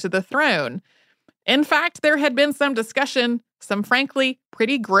claim to the throne. In fact, there had been some discussion, some frankly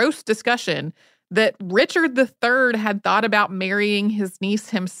pretty gross discussion, that Richard III had thought about marrying his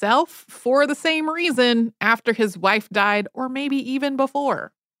niece himself for the same reason after his wife died, or maybe even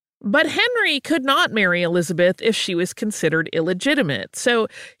before. But Henry could not marry Elizabeth if she was considered illegitimate, so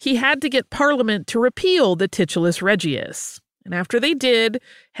he had to get Parliament to repeal the Titulus Regius. And after they did,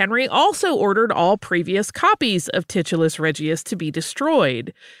 Henry also ordered all previous copies of Titulus Regius to be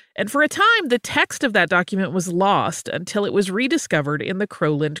destroyed. And for a time, the text of that document was lost until it was rediscovered in the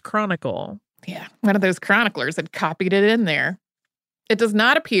Crowland Chronicle. Yeah, one of those chroniclers had copied it in there. It does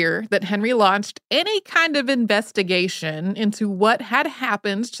not appear that Henry launched any kind of investigation into what had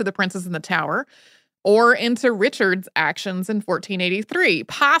happened to the princes in the Tower or into Richard's actions in 1483,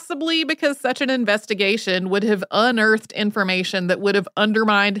 possibly because such an investigation would have unearthed information that would have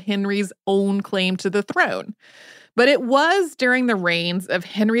undermined Henry's own claim to the throne. But it was during the reigns of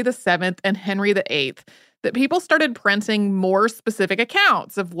Henry VII and Henry VIII that people started printing more specific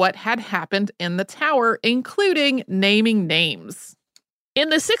accounts of what had happened in the Tower, including naming names. In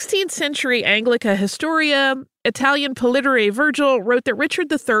the 16th century Anglica Historia, Italian politere Virgil wrote that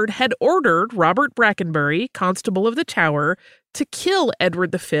Richard III had ordered Robert Brackenbury, Constable of the Tower, to kill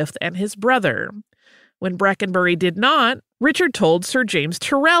Edward V and his brother. When Brackenbury did not, Richard told Sir James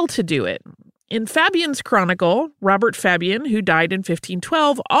Tyrrell to do it. In Fabian's Chronicle, Robert Fabian, who died in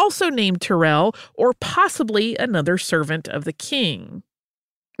 1512, also named Tyrrell, or possibly another servant of the king.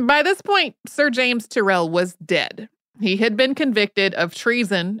 By this point, Sir James Tyrrell was dead. He had been convicted of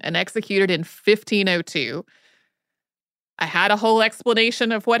treason and executed in 1502. I had a whole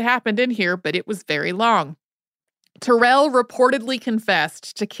explanation of what happened in here, but it was very long. Tyrrell reportedly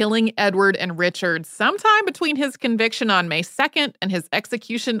confessed to killing Edward and Richard sometime between his conviction on May 2nd and his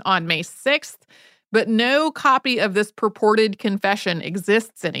execution on May 6th, but no copy of this purported confession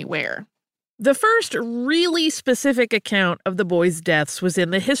exists anywhere. The first really specific account of the boys' deaths was in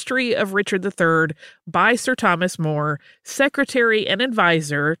the History of Richard III by Sir Thomas More, secretary and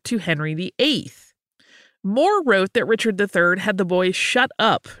advisor to Henry VIII. More wrote that Richard III had the boys shut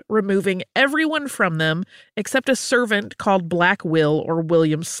up, removing everyone from them except a servant called Black Will or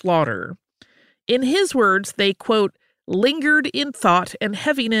William Slaughter. In his words, they, quote, lingered in thought and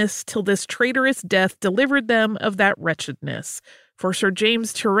heaviness till this traitorous death delivered them of that wretchedness. For Sir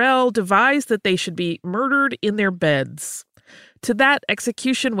James Tyrrell devised that they should be murdered in their beds. To that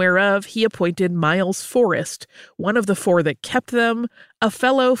execution whereof he appointed Miles Forrest, one of the four that kept them, a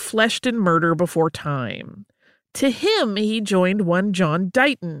fellow fleshed in murder before time. To him he joined one John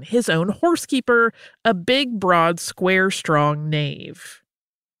Dighton, his own horsekeeper, a big, broad, square, strong knave.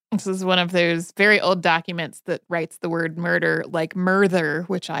 This is one of those very old documents that writes the word murder like murther,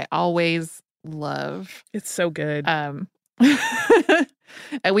 which I always love. It's so good.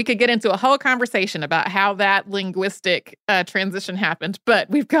 And we could get into a whole conversation about how that linguistic transition happened, but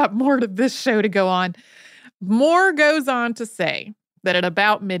we've got more to this show to go on. More goes on to say that at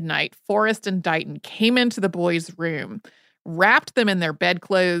about midnight, Forrest and Dighton came into the boys' room, wrapped them in their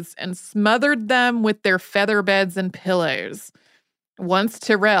bedclothes, and smothered them with their feather beds and pillows. Once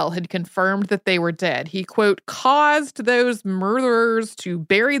Tyrrell had confirmed that they were dead, he, quote, caused those murderers to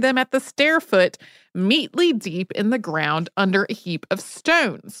bury them at the stair-foot, meetly deep in the ground under a heap of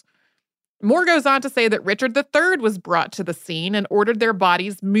stones. More goes on to say that Richard III was brought to the scene and ordered their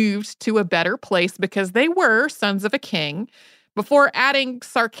bodies moved to a better place because they were sons of a king, before adding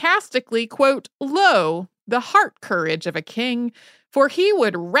sarcastically, quote, lo, the heart courage of a king, for he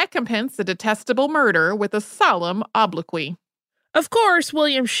would recompense a detestable murder with a solemn obloquy. Of course,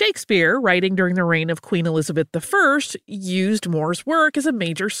 William Shakespeare, writing during the reign of Queen Elizabeth I, used More's work as a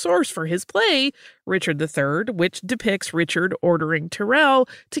major source for his play, Richard III, which depicts Richard ordering Tyrrell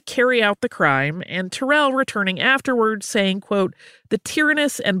to carry out the crime, and Tyrrell returning afterward saying, quote, the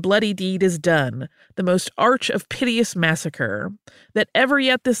tyrannous and bloody deed is done, the most arch of piteous massacre, that ever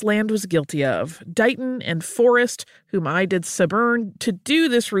yet this land was guilty of. Dighton and Forrest, whom I did suborn to do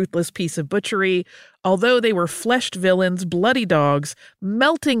this ruthless piece of butchery, although they were fleshed villains, bloody dogs,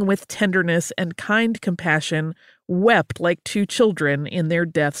 melting with tenderness and kind compassion, wept like two children in their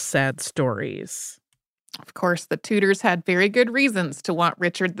death's sad stories. Of course, the Tudors had very good reasons to want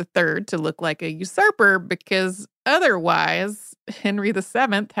Richard III to look like a usurper, because otherwise Henry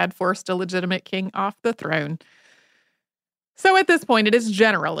VII had forced a legitimate king off the throne. So at this point, it is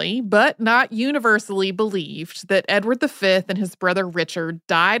generally, but not universally, believed that Edward V and his brother Richard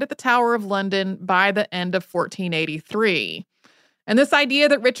died at the Tower of London by the end of 1483. And this idea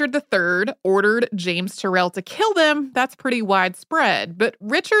that Richard III ordered James Tyrrell to kill them, that's pretty widespread. But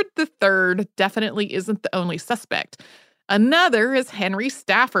Richard III definitely isn't the only suspect. Another is Henry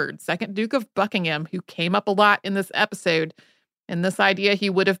Stafford, 2nd Duke of Buckingham, who came up a lot in this episode. And this idea he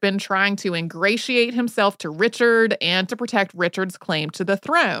would have been trying to ingratiate himself to Richard and to protect Richard's claim to the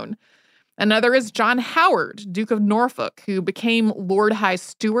throne. Another is John Howard, Duke of Norfolk, who became Lord High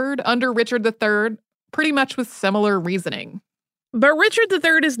Steward under Richard III, pretty much with similar reasoning. But Richard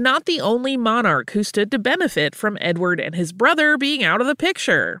III is not the only monarch who stood to benefit from Edward and his brother being out of the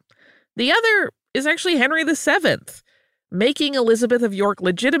picture. The other is actually Henry VII. Making Elizabeth of York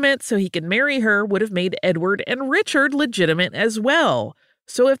legitimate so he could marry her would have made Edward and Richard legitimate as well.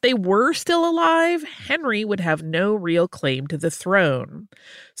 So if they were still alive, Henry would have no real claim to the throne.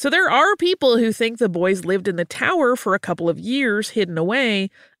 So there are people who think the boys lived in the Tower for a couple of years hidden away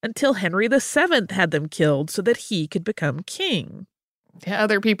until Henry VII had them killed so that he could become king. Yeah,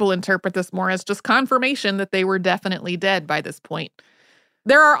 other people interpret this more as just confirmation that they were definitely dead by this point.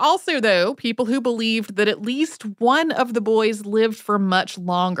 There are also, though, people who believed that at least one of the boys lived for much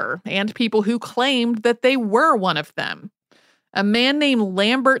longer, and people who claimed that they were one of them. A man named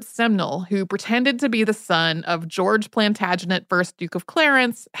Lambert Simnel, who pretended to be the son of George Plantagenet, 1st Duke of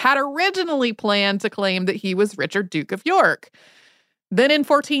Clarence, had originally planned to claim that he was Richard, Duke of York. Then in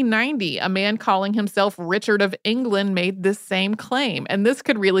 1490, a man calling himself Richard of England made this same claim, and this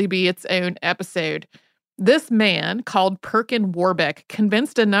could really be its own episode. This man, called Perkin Warbeck,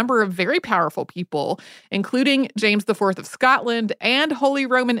 convinced a number of very powerful people, including James IV of Scotland and Holy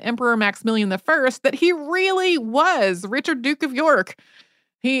Roman Emperor Maximilian I, that he really was Richard, Duke of York.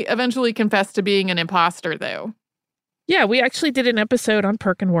 He eventually confessed to being an imposter, though. Yeah, we actually did an episode on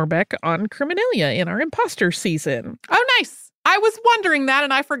Perkin Warbeck on Criminalia in our imposter season. Oh, nice. I was wondering that,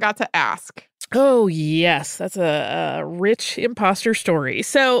 and I forgot to ask. Oh, yes. That's a rich imposter story.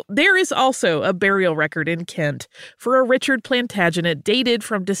 So there is also a burial record in Kent for a Richard Plantagenet dated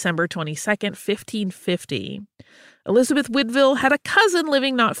from December 22nd, 1550. Elizabeth Woodville had a cousin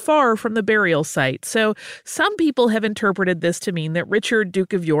living not far from the burial site, so some people have interpreted this to mean that Richard,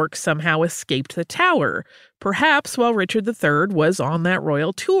 Duke of York, somehow escaped the Tower, perhaps while Richard III was on that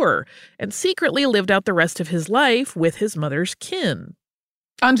royal tour, and secretly lived out the rest of his life with his mother's kin.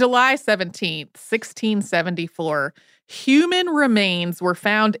 On July 17th, 1674, human remains were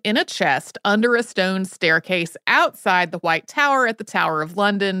found in a chest under a stone staircase outside the White Tower at the Tower of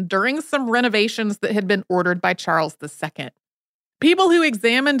London during some renovations that had been ordered by Charles II. People who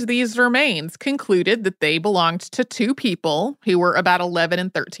examined these remains concluded that they belonged to two people who were about 11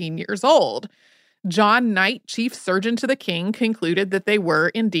 and 13 years old. John Knight, chief surgeon to the king, concluded that they were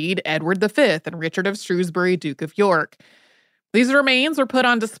indeed Edward V and Richard of Shrewsbury, Duke of York. These remains were put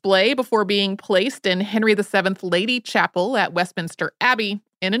on display before being placed in Henry VII Lady Chapel at Westminster Abbey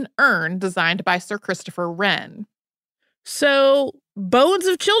in an urn designed by Sir Christopher Wren. So, bones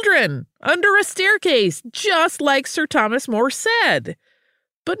of children under a staircase, just like Sir Thomas More said.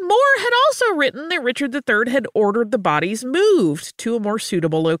 But More had also written that Richard III had ordered the bodies moved to a more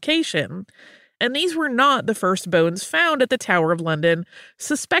suitable location. And these were not the first bones found at the Tower of London,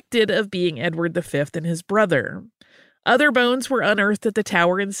 suspected of being Edward V and his brother. Other bones were unearthed at the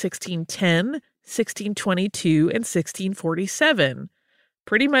Tower in 1610, 1622, and 1647.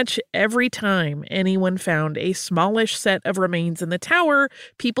 Pretty much every time anyone found a smallish set of remains in the Tower,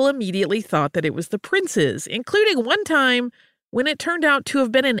 people immediately thought that it was the prince's, including one time when it turned out to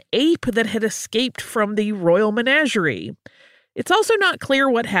have been an ape that had escaped from the royal menagerie. It's also not clear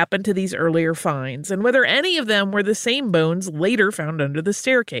what happened to these earlier finds and whether any of them were the same bones later found under the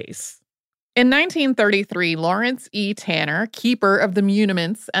staircase. In 1933, Lawrence E. Tanner, keeper of the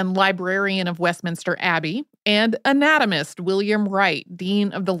muniments and librarian of Westminster Abbey, and anatomist William Wright,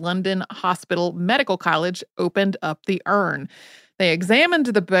 dean of the London Hospital Medical College, opened up the urn. They examined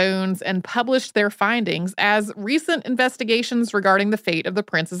the bones and published their findings as recent investigations regarding the fate of the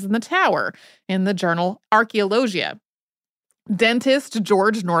princes in the Tower in the journal Archaeologia. Dentist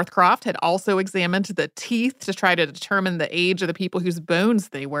George Northcroft had also examined the teeth to try to determine the age of the people whose bones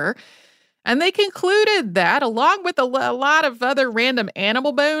they were. And they concluded that, along with a lot of other random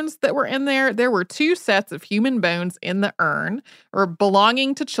animal bones that were in there were two sets of human bones in the urn, or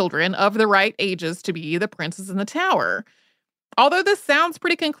belonging to children of the right ages to be the princes in the Tower. Although this sounds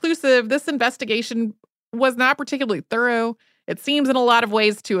pretty conclusive, this investigation was not particularly thorough. It seems in a lot of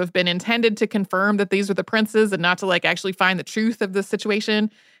ways to have been intended to confirm that these were the princes and not to actually find the truth of the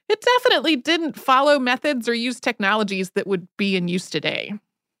situation. It definitely didn't follow methods or use technologies that would be in use today.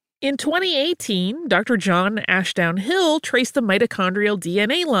 In 2018, Dr. John Ashdown Hill traced the mitochondrial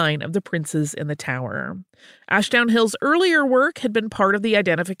DNA line of the princes in the tower. Ashdown Hill's earlier work had been part of the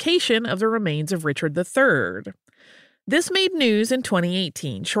identification of the remains of Richard III. This made news in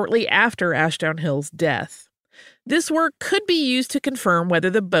 2018, shortly after Ashdown Hill's death. This work could be used to confirm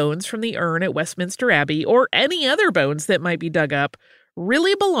whether the bones from the urn at Westminster Abbey, or any other bones that might be dug up,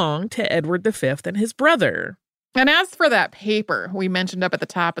 really belonged to Edward V and his brother. And as for that paper we mentioned up at the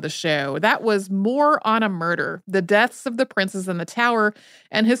top of the show, that was More on a Murder, the Deaths of the Princes in the Tower,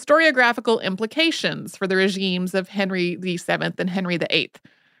 and Historiographical Implications for the Regimes of Henry VII and Henry VIII.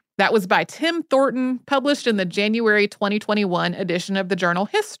 That was by Tim Thornton, published in the January 2021 edition of the journal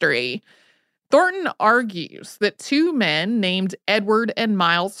History. Thornton argues that two men named Edward and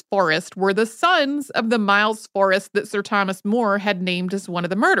Miles Forrest were the sons of the Miles Forrest that Sir Thomas More had named as one of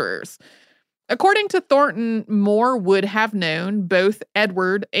the murderers. According to Thornton, More would have known both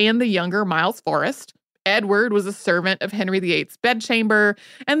Edward and the younger Miles Forrest. Edward was a servant of Henry VIII's bedchamber,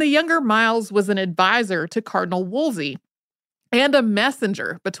 and the younger Miles was an advisor to Cardinal Wolsey and a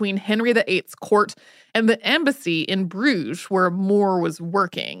messenger between Henry VIII's court and the embassy in Bruges, where More was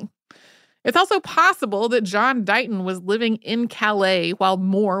working. It's also possible that John Dighton was living in Calais while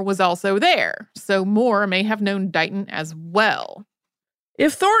More was also there, so More may have known Dighton as well.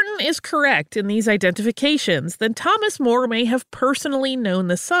 If Thornton is correct in these identifications, then Thomas More may have personally known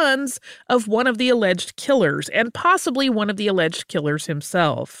the sons of one of the alleged killers, and possibly one of the alleged killers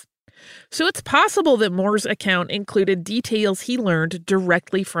himself. So it's possible that More's account included details he learned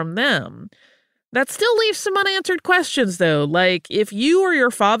directly from them. That still leaves some unanswered questions, though, like if you or your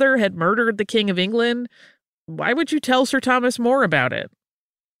father had murdered the King of England, why would you tell Sir Thomas More about it?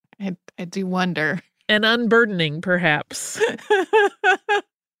 I do wonder. And unburdening, perhaps.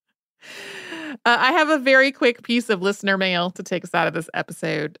 I have a very quick piece of listener mail to take us out of this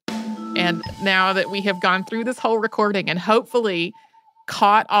episode. And now that we have gone through this whole recording and hopefully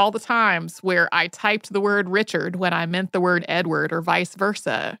caught all the times where I typed the word Richard when I meant the word Edward or vice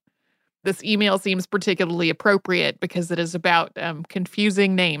versa, this email seems particularly appropriate because it is about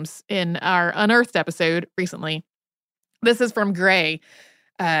confusing names in our Unearthed episode recently. This is from Gray.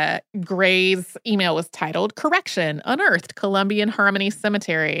 Gray's email was titled, Correction, Unearthed, Columbian Harmony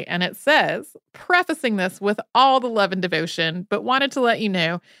Cemetery. And it says, prefacing this with all the love and devotion, but wanted to let you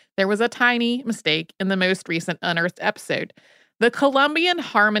know there was a tiny mistake in the most recent Unearthed episode. The Columbian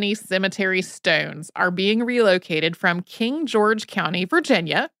Harmony Cemetery stones are being relocated from King George County,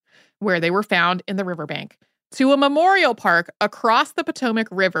 Virginia, where they were found in the riverbank, to a memorial park across the Potomac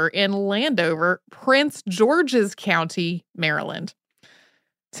River in Landover, Prince George's County, Maryland.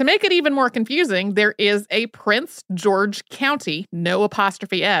 To make it even more confusing, there is a Prince George County, no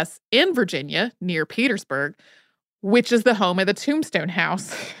apostrophe S, in Virginia, near Petersburg, which is the home of the Tombstone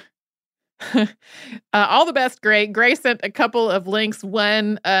House. All the best, Gray. Gray sent a couple of links.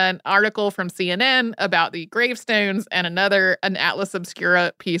 One, an article from CNN about the gravestones, and another, an Atlas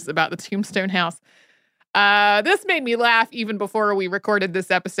Obscura piece about the Tombstone House. This made me laugh even before we recorded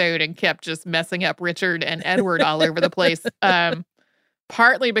this episode and kept just messing up Richard and Edward all over the place.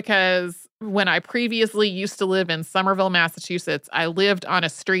 Partly because when I previously used to live in Somerville, Massachusetts, I lived on a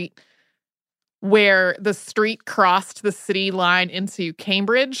street where the street crossed the city line into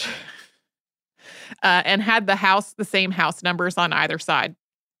Cambridge and had the same house numbers on either side.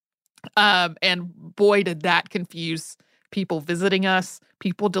 And boy, did that confuse people visiting us,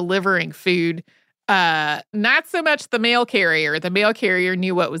 people delivering food. Not so much the mail carrier. The mail carrier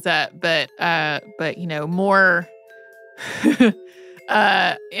knew what was up, but more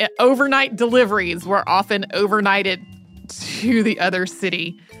overnight deliveries were often overnighted to the other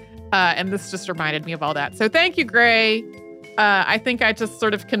city. And this just reminded me of all that. So thank you, Gray. I think I just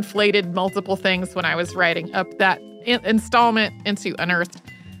sort of conflated multiple things when I was writing up that installment into Unearthed.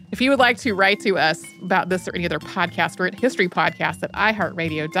 If you would like to write to us about this or any other podcast, we're at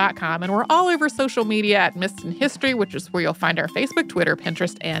historypodcast@iheartradio.com. And we're all over social media at Missed in History, which is where you'll find our Facebook, Twitter,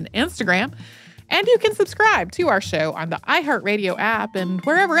 Pinterest, and Instagram. And you can subscribe to our show on the iHeartRadio app and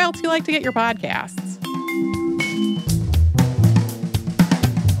wherever else you like to get your podcasts.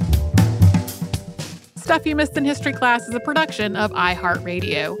 Stuff You Missed in History Class is a production of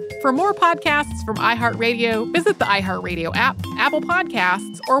iHeartRadio. For more podcasts from iHeartRadio, visit the iHeartRadio app, Apple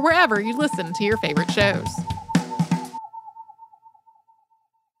Podcasts, or wherever you listen to your favorite shows.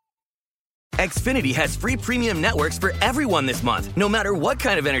 Xfinity has free premium networks for everyone this month, no matter what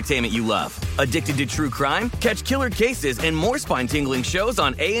kind of entertainment you love. Addicted to true crime? Catch killer cases and more spine-tingling shows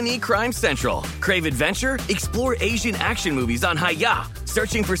on A&E Crime Central. Crave adventure? Explore Asian action movies on Hi-Ya.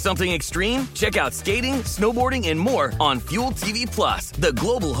 Searching for something extreme? Check out skating, snowboarding, and more on Fuel TV Plus, the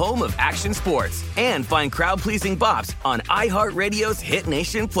global home of action sports. And find crowd-pleasing bops on iHeartRadio's Hit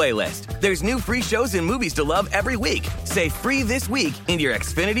Nation playlist. There's new free shows and movies to love every week. Say free this week in your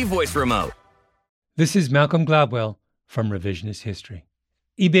Xfinity voice remote. This is Malcolm Gladwell from Revisionist History.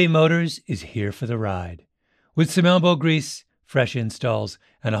 eBay Motors is here for the ride. With some elbow grease, fresh installs,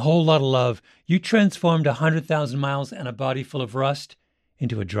 and a whole lot of love, you transformed 100,000 miles and a body full of rust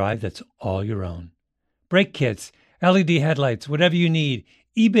into a drive that's all your own. Brake kits, LED headlights, whatever you need,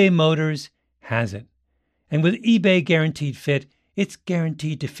 eBay Motors has it. And with eBay Guaranteed Fit, it's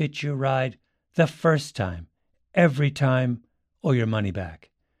guaranteed to fit your ride the first time, every time, or your money back.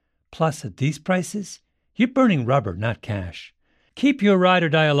 Plus, at these prices, you're burning rubber, not cash. Keep your ride or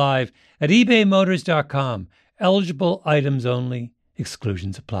die alive at ebaymotors.com. Eligible items only.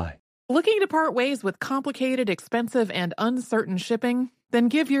 Exclusions apply. Looking to part ways with complicated, expensive, and uncertain shipping? Then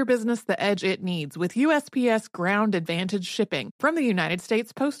give your business the edge it needs with USPS Ground Advantage shipping from the United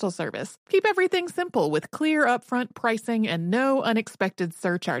States Postal Service. Keep everything simple with clear upfront pricing and no unexpected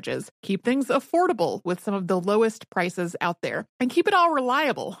surcharges. Keep things affordable with some of the lowest prices out there. And keep it all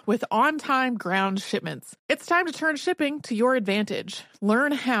reliable with on-time ground shipments. It's time to turn shipping to your advantage.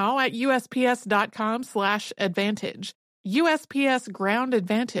 Learn how at USPS.com/advantage. USPS Ground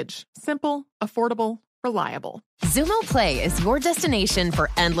Advantage. Simple, affordable, reliable. Xumo Play is your destination for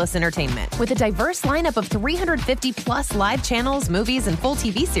endless entertainment. With a diverse lineup of 350 plus live channels, movies, and full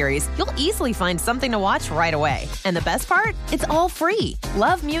TV series, you'll easily find something to watch right away. And the best part? It's all free.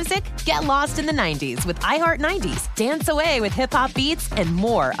 Love music? Get lost in the 90s with iHeart 90s, dance away with hip-hop beats, and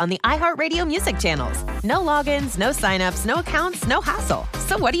more on the iHeartRadio music channels. No logins, no signups, no accounts, no hassle.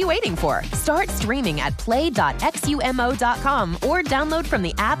 So what are you waiting for? Start streaming at play.xumo.com or download from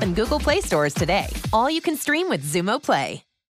the app and Google Play stores today. All you can stream with Xumo Play.